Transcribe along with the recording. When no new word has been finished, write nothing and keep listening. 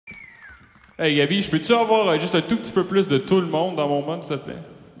Hey Gabi, je peux-tu avoir juste un tout petit peu plus de tout le monde dans mon monde, s'il te plaît?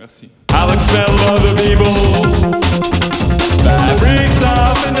 Merci. I like smell other people. Fabrics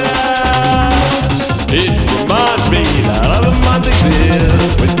off and down. It reminds me that other minds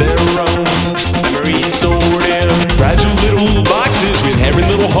exist with their own memories stored in fragile little boxes with hairy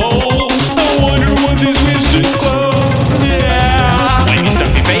little holes. I wonder what these whips disclose. Yeah. When you stuff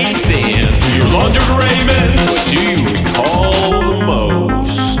your face into your laundered raiment, what do you recall the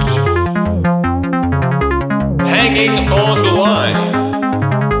most? Hanging on the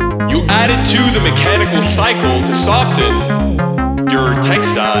line. You add it to the mechanical cycle to soften your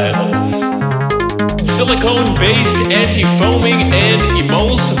textiles. Silicone-based anti-foaming and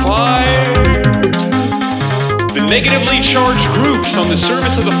emulsifiers. The negatively charged groups on the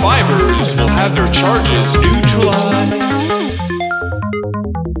surface of the fibers will have their charges neutralized.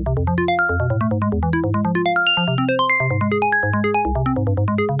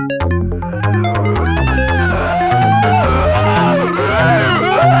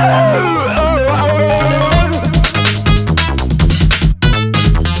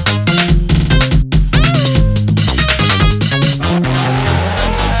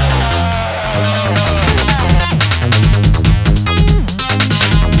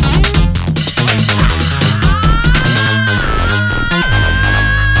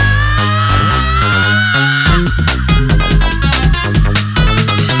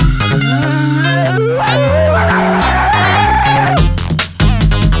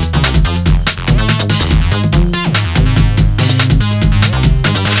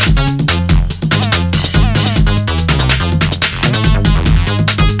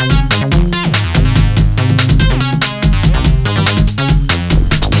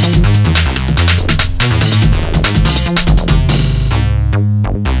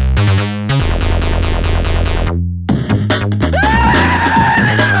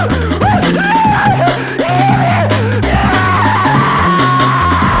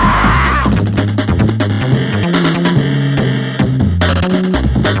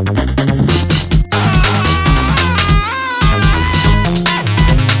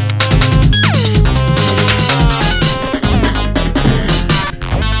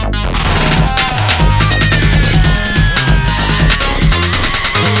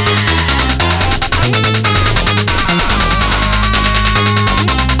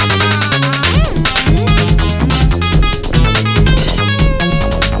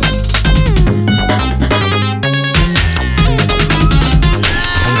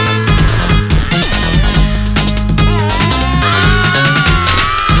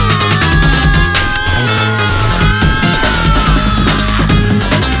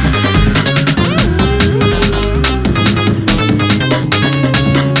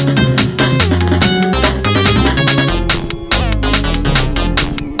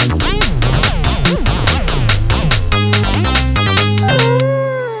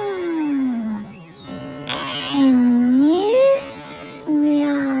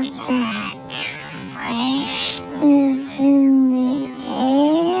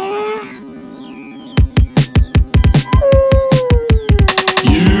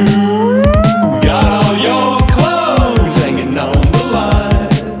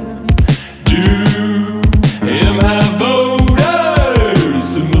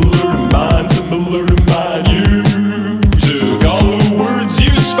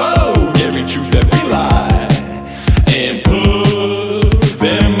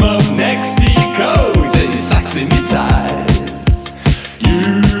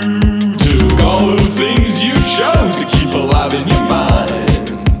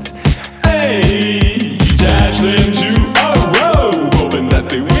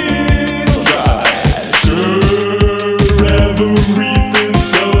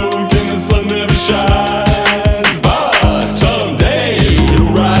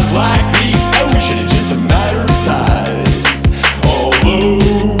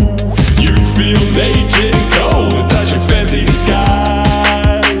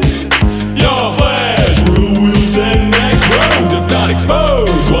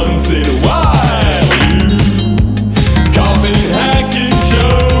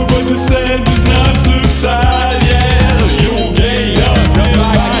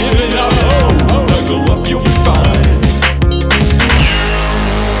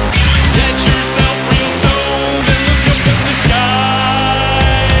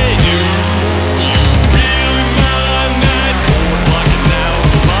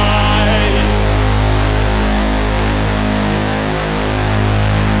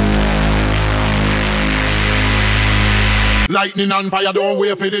 Lightning and fire, don't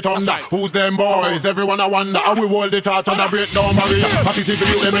wait for the thunder. Who's them boys? Everyone I wonder. How we hold the torch and I break down barrier. Participate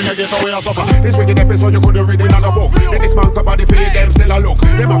you them and you get away or suffer. This wicked episode you couldn't read in on a book. In this man cup of the feed, them still a look.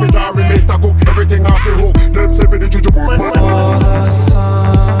 Them have a jar in Mr. Cook. Everything off the hook. Them say for the juju book. Before the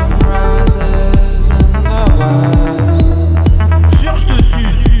sun rises in the west, Cherche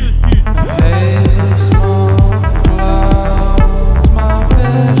dessus. a haze of smoke clouds my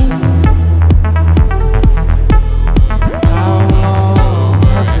vision. How long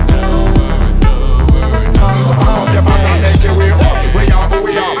has it been? So pack up your pants and make your way up. We are who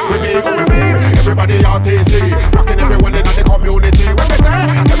we are, we be who we be. Everybody RTC, rocking everyone in the community. What they say?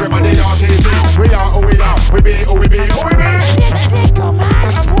 Everybody RTC, we are who we are, we be who we be, who we be.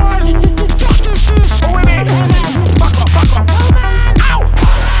 Who we be? Back up. Ow!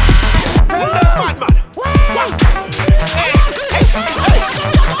 Tell them bad man. What? Hey,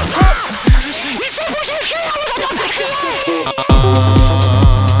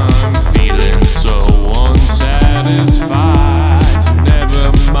 I'm feeling so unsatisfied.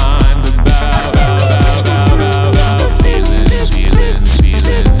 Never mind about feelings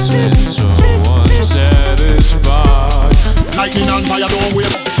so unsatisfied. lightning and fire, don't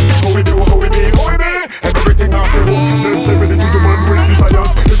wait. How we do, how we be, how we be. Everything off the hook. Them say really to man bring the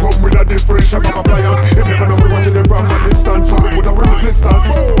science. They come with a different type of appliance. They never know we watching them from a distance, so we put a resistance.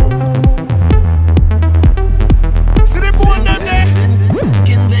 See them phone them there.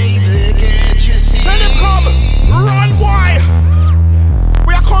 Say them come, run boy.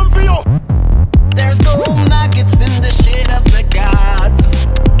 We are come for you. There's gold nuggets in the shade of the gods,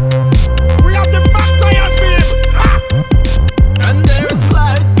 We have the back science for him. Ha! and there's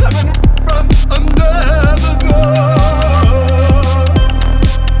light coming from under the gold.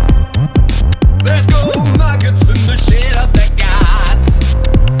 There's gold nuggets in the shade of the gods.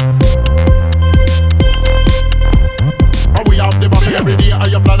 And we have the battery every day. I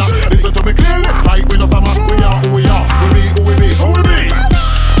am planner. Listen to me clearly. Right, we no summer. We are who we are. We be who we be. Who we be.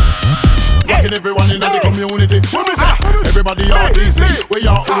 Rocking everyone in the community. What me say? Everybody RTC. We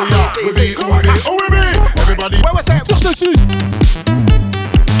are who we are. We be who we be. Who we be. Everybody. Where we say? Cherche dessus.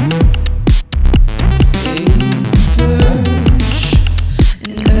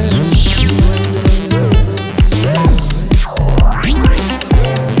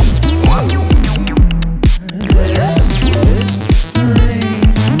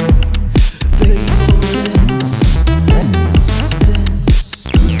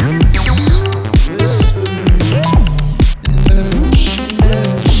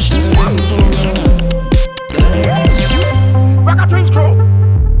 Rocket Twins crew.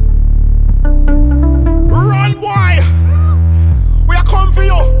 Run boy. We are come for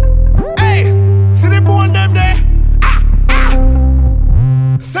you. Hey, see them bone them there.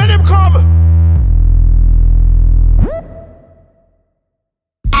 Say them come.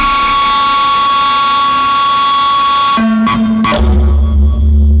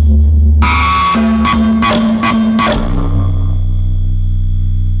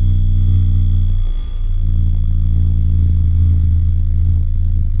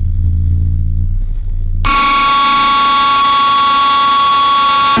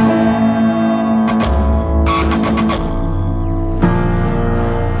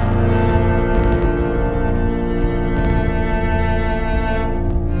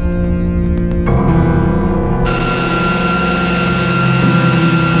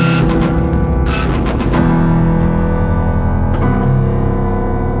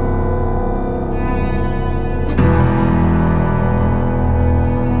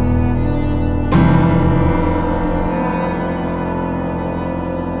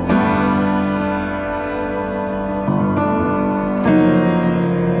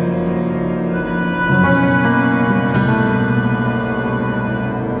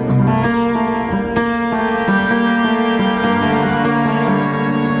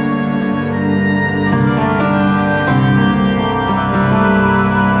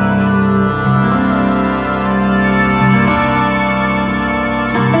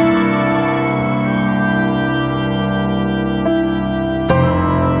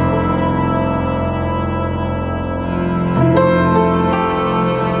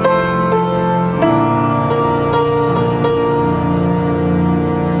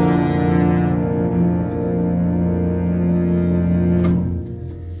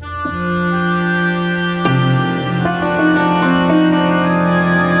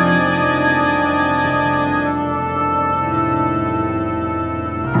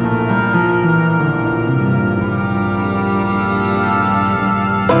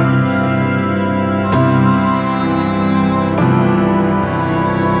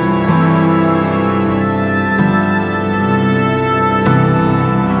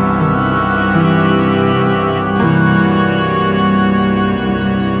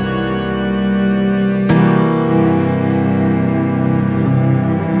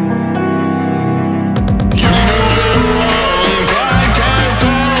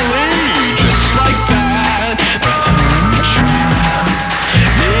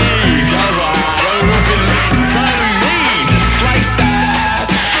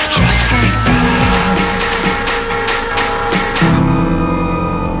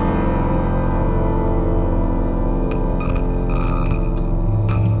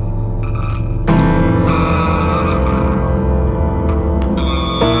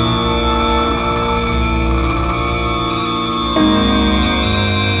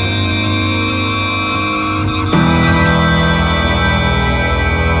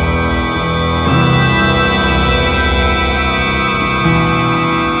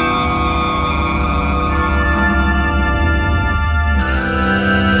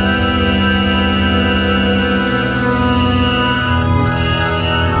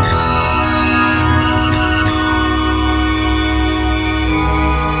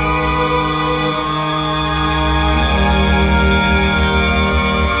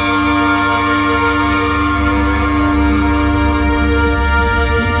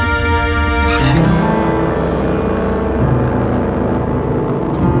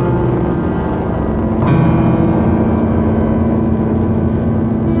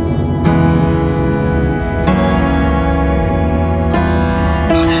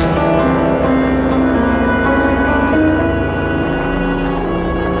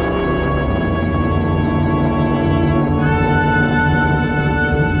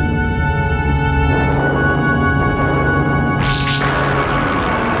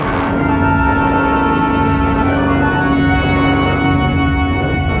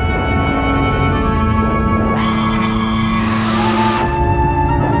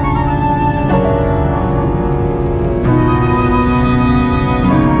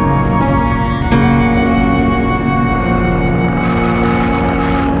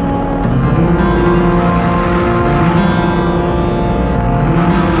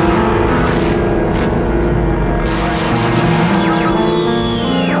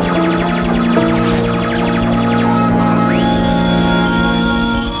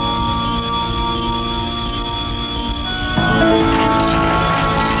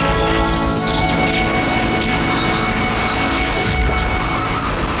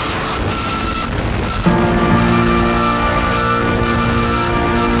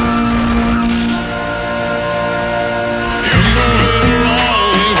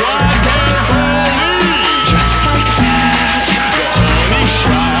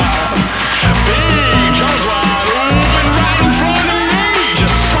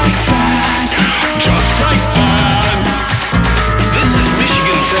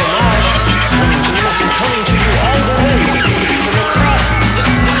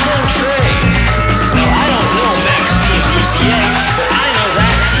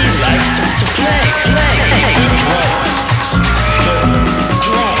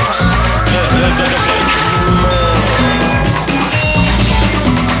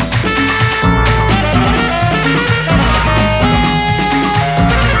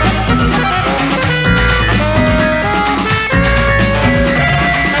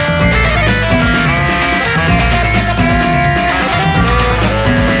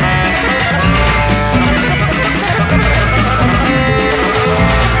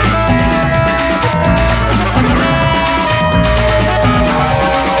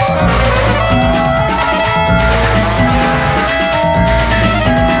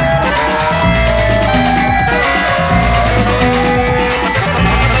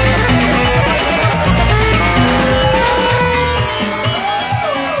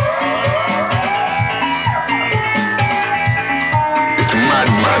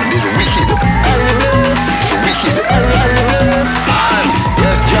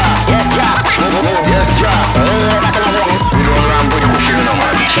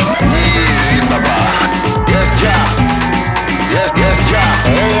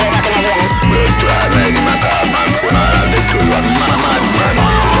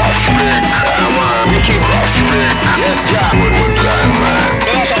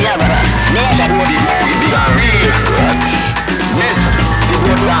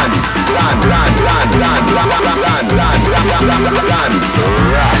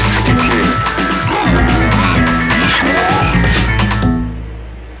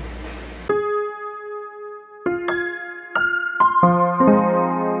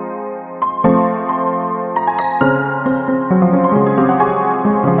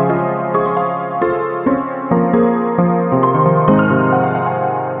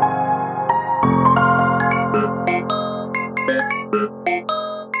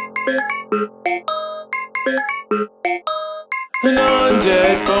 An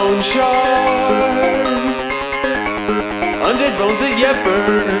undead bone shard, undead bones that yet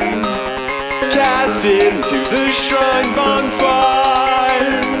burn, cast into the shrine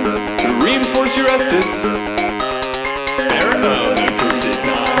bonfire to reinforce your Estus. Bearer of the curse is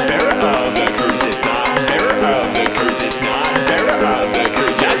not, bearer of the curse is not, bearer of the curse is not, bearer of the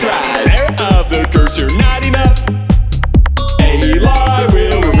curse. That's right, bearer of the curse, you're not enough. A lie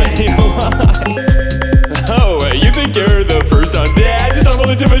will remain alive. Oh, you think you're the first undead to stumble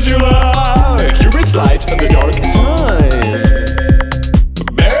into what you love? Hubris light of the dark side.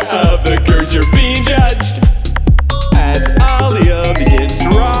 Bearer of the curse, you're being judged as Alia begins to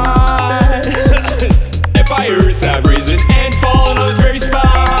rise. Empires have risen and fallen on this very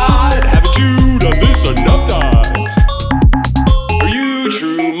spot. Haven't you done this enough times? Are you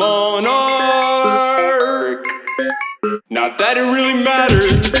true monarch? Not that it really matters.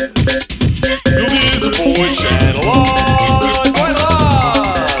 You'll disappoint channel on quite a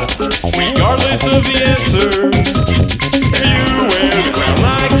lot. Regardless of the answer, you wear the crown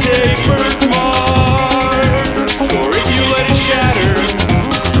like a birthmark. Or if you let it shatter,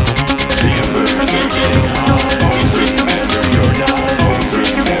 the embers are getting hot. Remember you're not.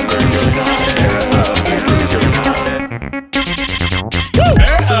 Remember you're not. Bearer of the curse, you're not.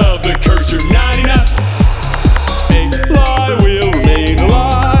 Bearer of the curse, you're not enough. A lie will remain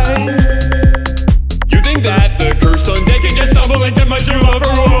alive. You think that the cursed undead can just stumble into my true love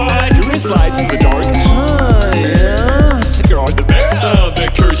for what? Hubris slides into the dark sun.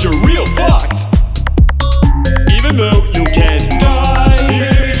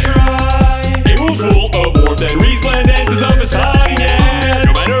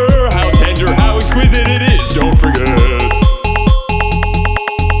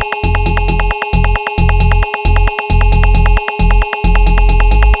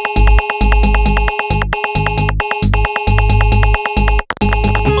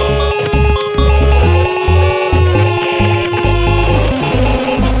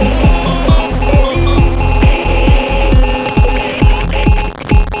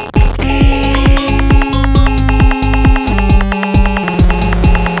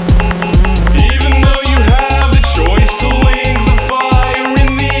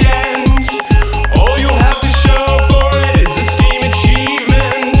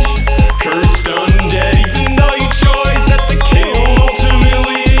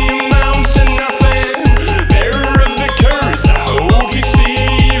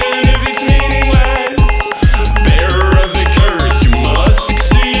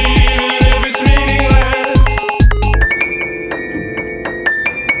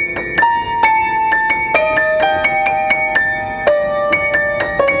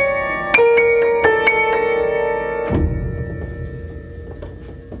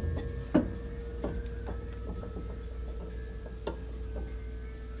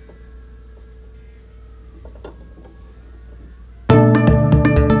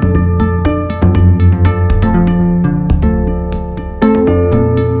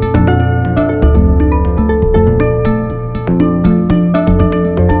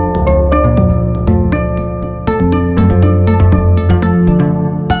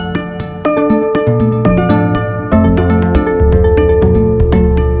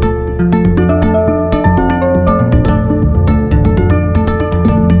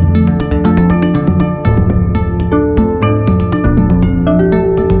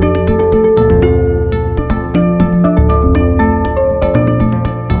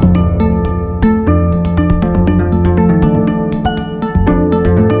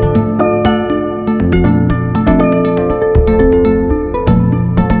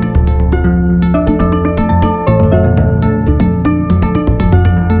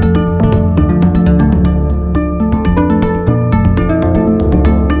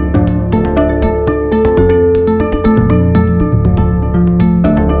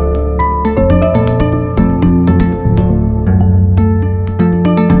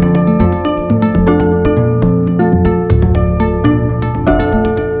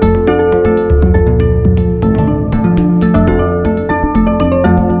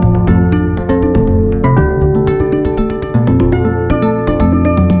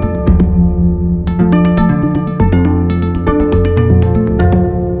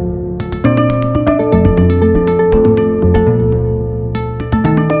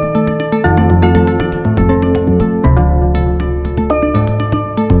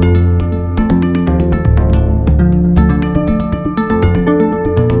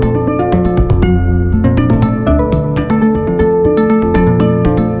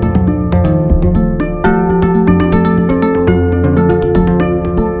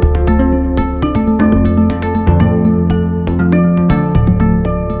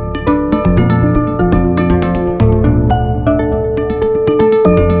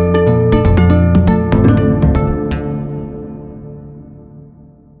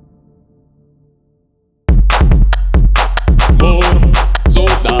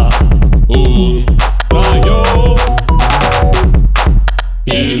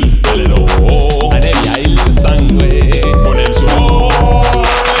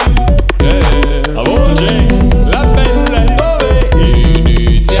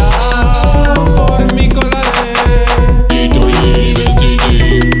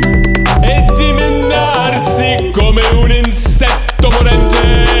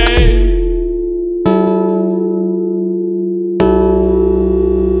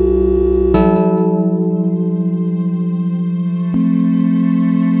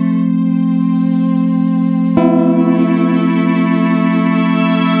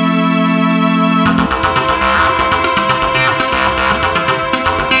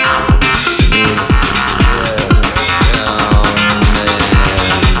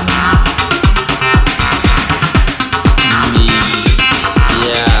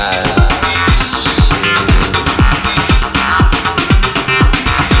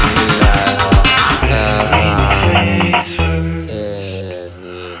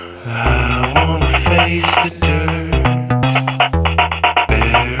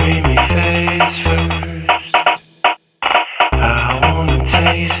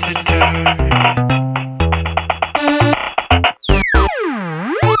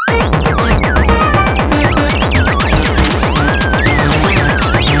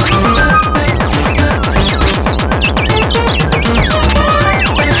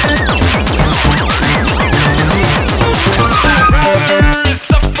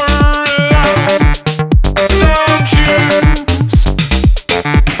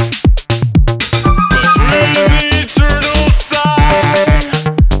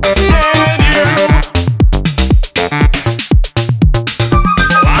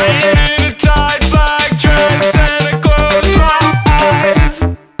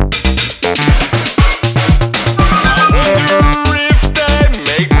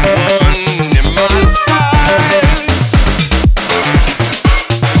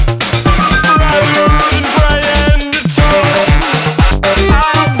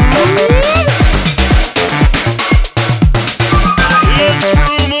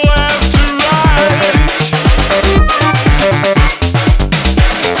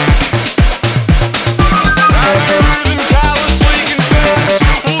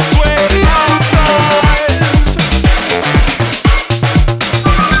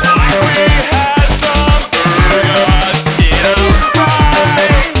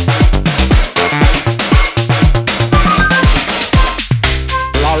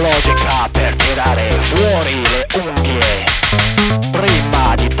 logica per tirare fuori le unghie.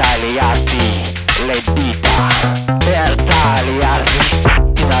 Prima di tagliarti le dita, per tagliarti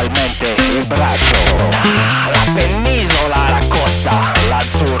finalmente il braccio. La penisola, la costa,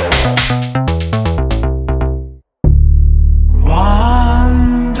 l'azzurro.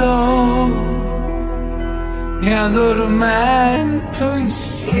 Quando mi addormento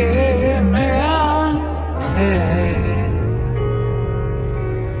insieme a te,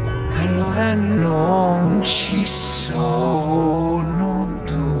 allora non ci sono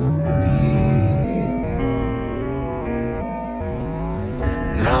dubbi.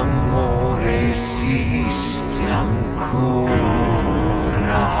 L'amore esiste ancora.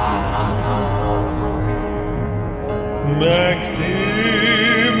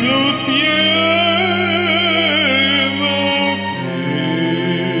 Maxime Lucien, Maxime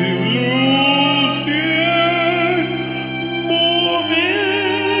Lucien,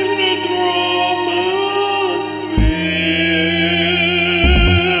 moving the drum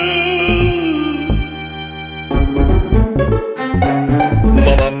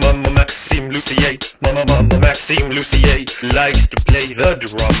and Mama Maxime Lucier, Mama Maxime Lucier likes to play the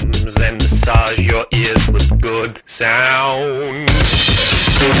drums and massage your ears with good sound.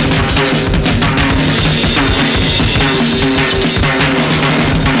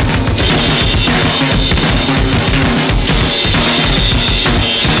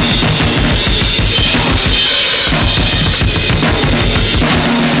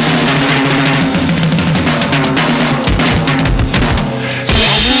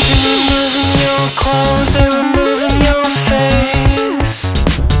 Clothes, they remove in your face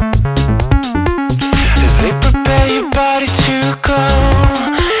as they prepare your body to go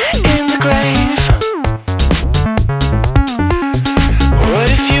in the grave.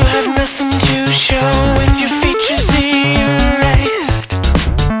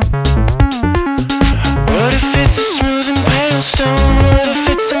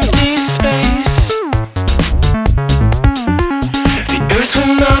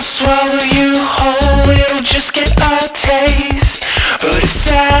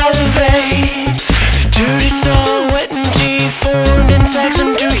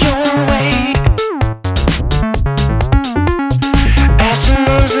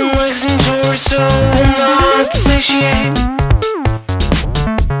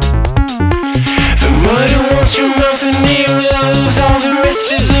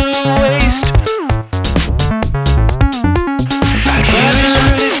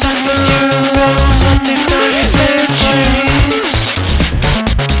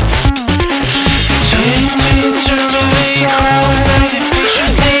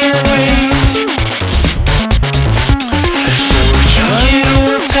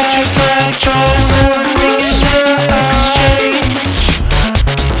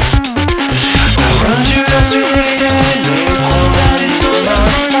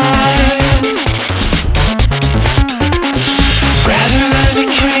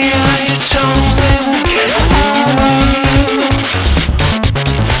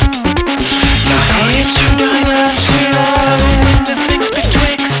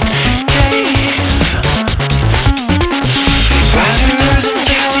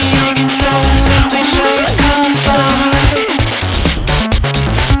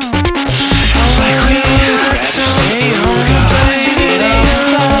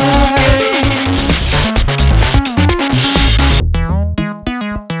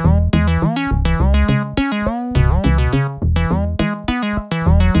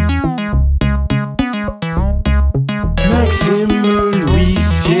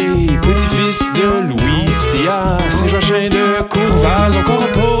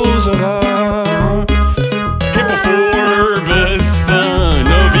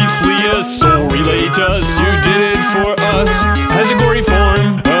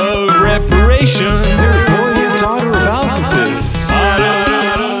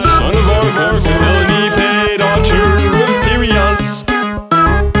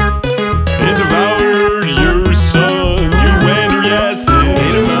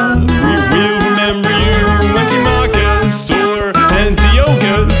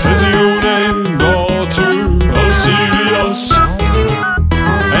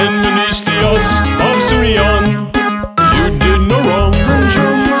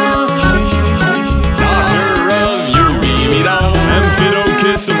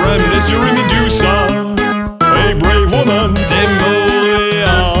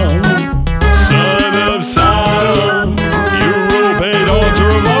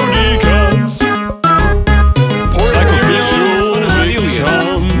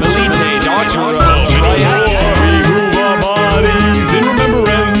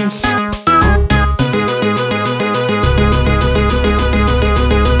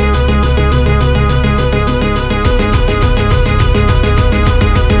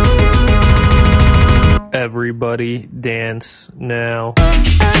 everybody dance now.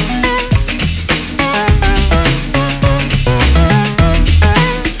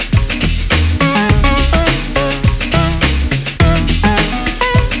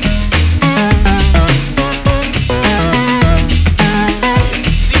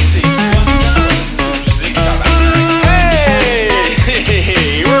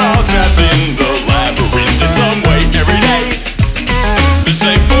 Hey, we're all trapped in the labyrinth in some way every day. The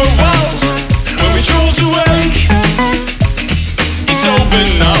same four walls when we drool to wake. It's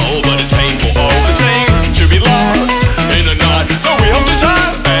open now, but it's painful all the same to be lost in a knot that we hope to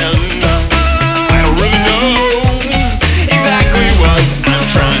tie. And I don't really know exactly what I'm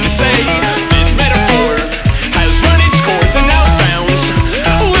trying to say. This metaphor has run its course and now sounds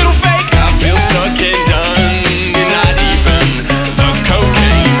a little fake. I feel stuck and done, and not even the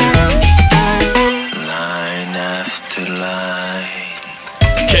cocaine. Line after line.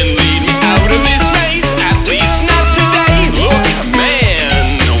 Can lead me out of this maze, at least not today. Look,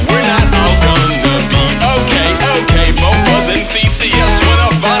 man, we're not all gonna be okay. Both was in Theseus when a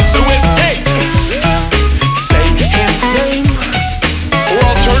Vaso escaped. Say his name, or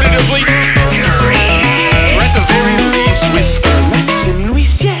alternatively, or at the very least, whisper Maxime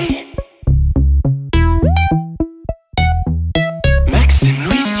L'Huissier. Maxime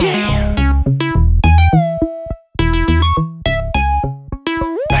L'Huissier.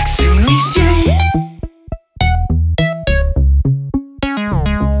 Maxime L'Huissier.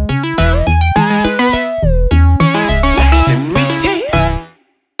 Maxime L'Huissier.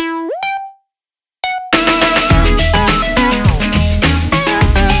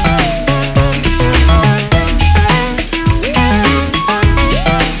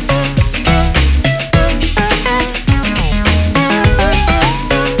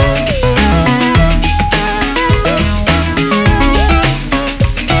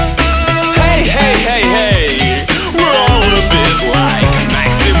 Hey, we're all a bit like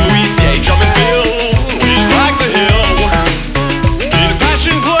Maxime L'Huissier. Drummondville is like the hill in a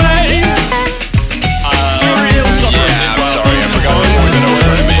passion play. Yeah, I'm sorry, I forgot what words I was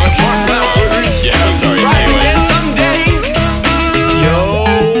trying to make. Yeah, I'm sorry. Rise again someday. Yo!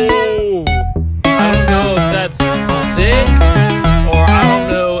 I don't know if that's sick, or I don't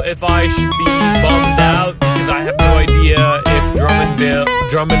know if I should be bummed out, because I have no idea if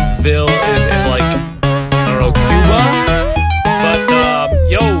Drummondville is in, like, I don't know, Cuba? But,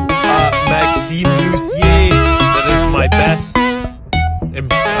 Maxime L'Huissier, that is my best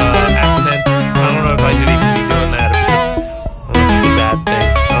accent. I don't know if I should even be doing that. I don't know if it's a bad thing.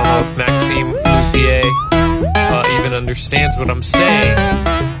 I don't know if Maxime L'Huissier even understands what I'm saying.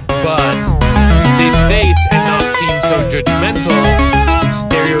 But to save face and not seem so judgmental,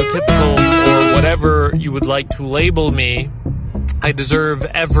 stereotypical, or whatever you would like to label me, I deserve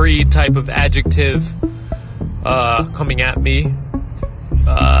every type of adjective coming at me.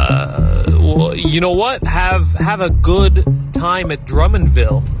 Well, you know what? Have a good time at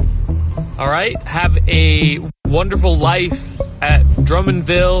Drummondville. All right? Have a wonderful life at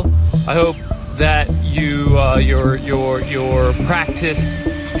Drummondville. I hope that you your practice,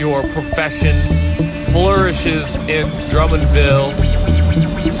 your profession flourishes in Drummondville.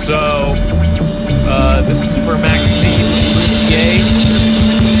 So this is for Maxime L'Huissier.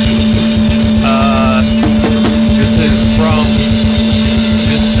 This is from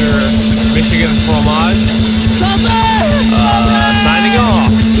Mr. Michigan Fromage. Signing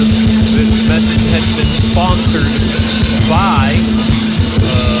off. This message has been sponsored by.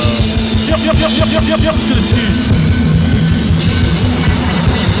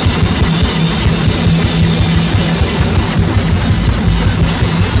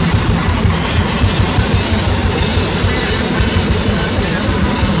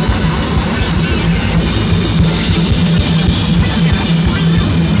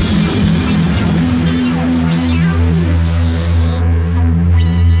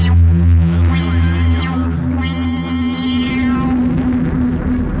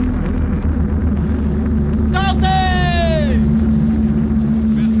 Salty!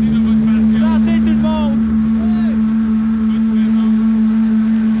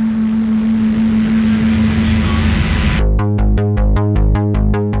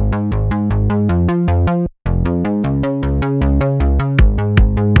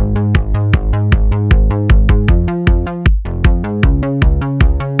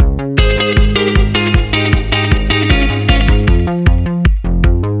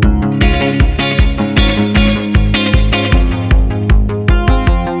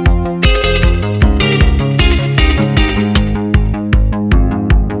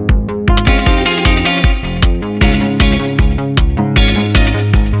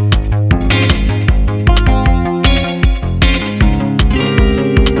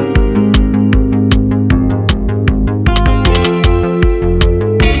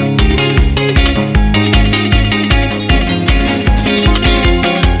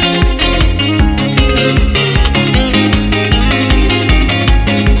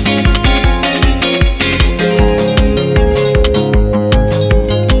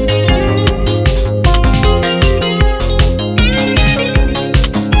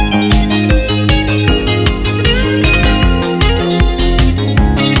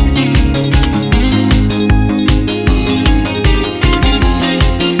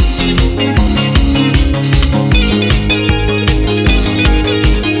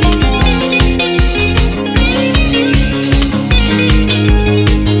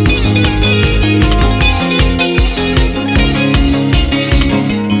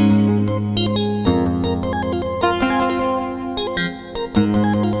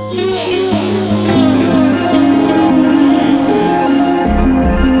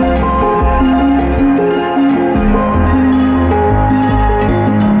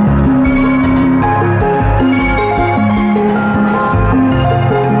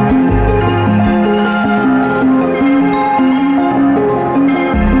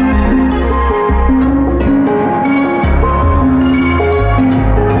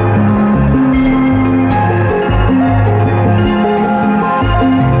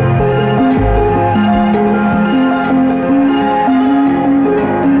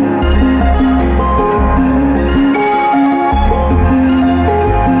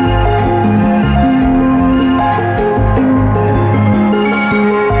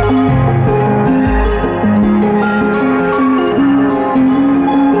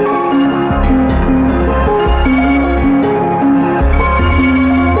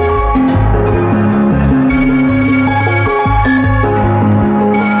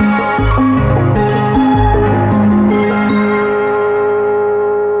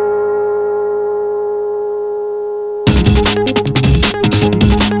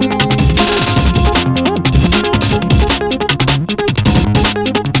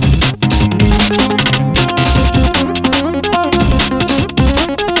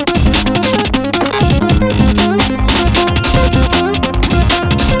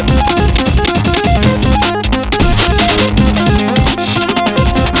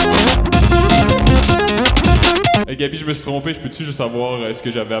 Gabi, je me suis trompé, je peux-tu juste savoir ce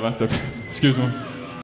que j'avais avant, s'il te plaît? Excuse-moi.